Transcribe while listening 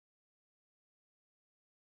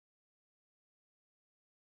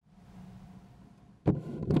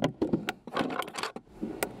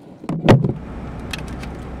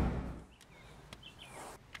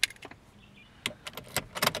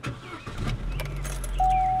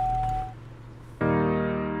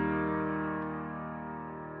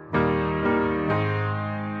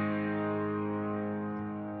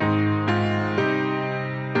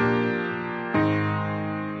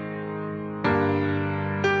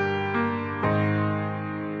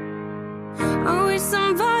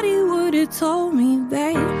would've told me,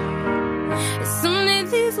 babe, that someday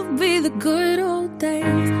these will be the good old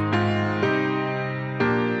days.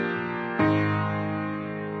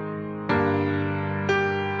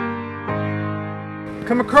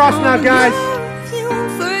 Come across now, guys. You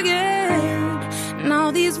won't forget, and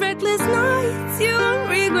all these reckless nights you won't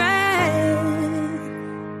regret.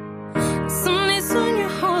 Someday soon your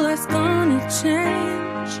whole life's gonna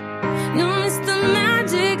change. You'll miss the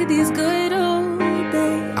magic of these good old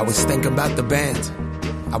days. I was thinking about the band,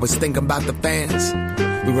 I was thinking about the fans.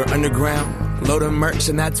 We were underground, loading merch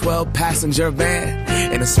in that 12-passenger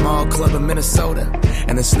van, in a small club in Minnesota,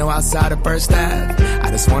 and the snow outside of First Ave. I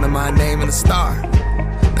just wanted my name in the star.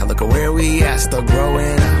 Now look at where we at, still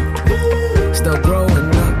growing up, still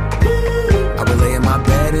growing up. I would lay in my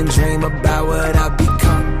bed and dream about what I'd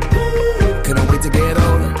become. Couldn't wait to get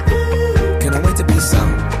older, couldn't wait to be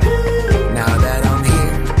some. Now that I'm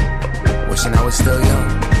here, wishing I was still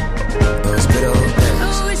young. Those good old days.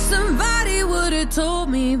 I wish somebody would've told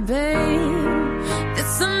me, babe, that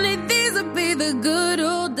someday these would be the good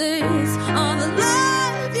old days. All the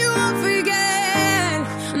love you won't forget,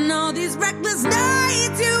 and all these reckless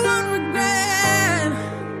nights you won't regret.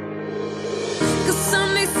 'Cause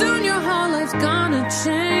someday soon your whole life's gonna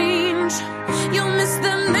change. You'll miss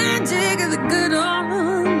the magic of the good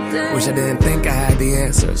old days. Wish I didn't think I had the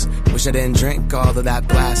answers. Wish I didn't drink all of that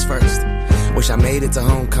glass first. Wish I made it to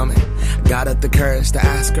homecoming, got up the courage to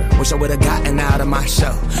ask her. Wish I would've gotten out of my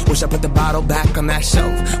show. Wish I put the bottle back on that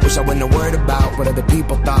shelf. Wish I wouldn't have worried about what other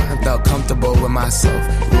people thought and felt comfortable with myself.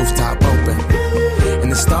 Rooftop open,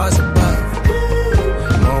 and the stars above.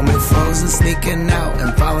 Moment frozen, sneaking out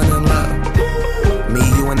and falling in love. Me,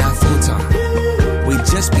 you, and that futon, we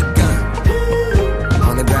just begun.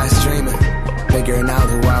 On the grass dreaming, figuring out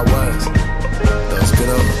who I was. Those good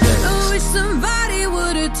old days. I wish somebody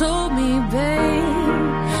would've told me,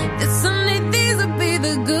 babe, that someday these would be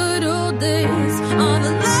the good old days. All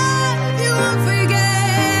the love you won't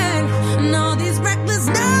forget, and all these reckless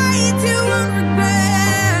nights you won't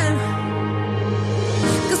regret.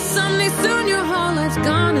 'Cause someday soon your whole life's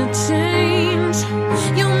gonna change.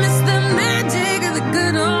 You'll miss the magic of the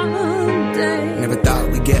good old days. Never thought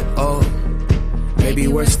we'd get old. Maybe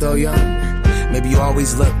we're still young. Maybe you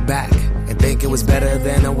always look back and think it was better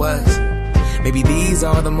than it was. Maybe these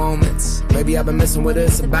are the moments. Maybe I've been missing what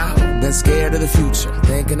it's about. Been scared of the future,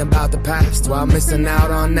 thinking about the past while missing out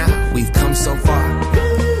on now. We've come so far,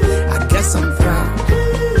 I guess I'm proud.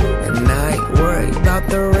 And I ain't worried about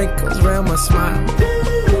the wrinkles around my smile.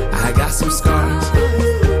 I got some scars,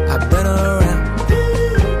 I've been around.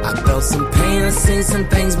 I felt some pain, I've seen some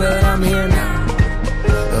things, but I'm here now.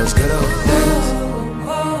 Those good old days.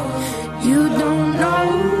 You don't know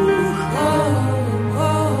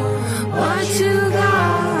what you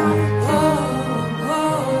got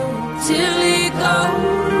till it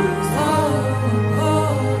goes,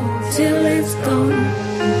 till it's gone.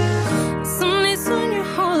 Someday soon your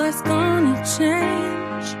whole life's gonna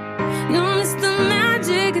change. You'll miss the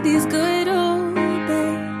magic of these good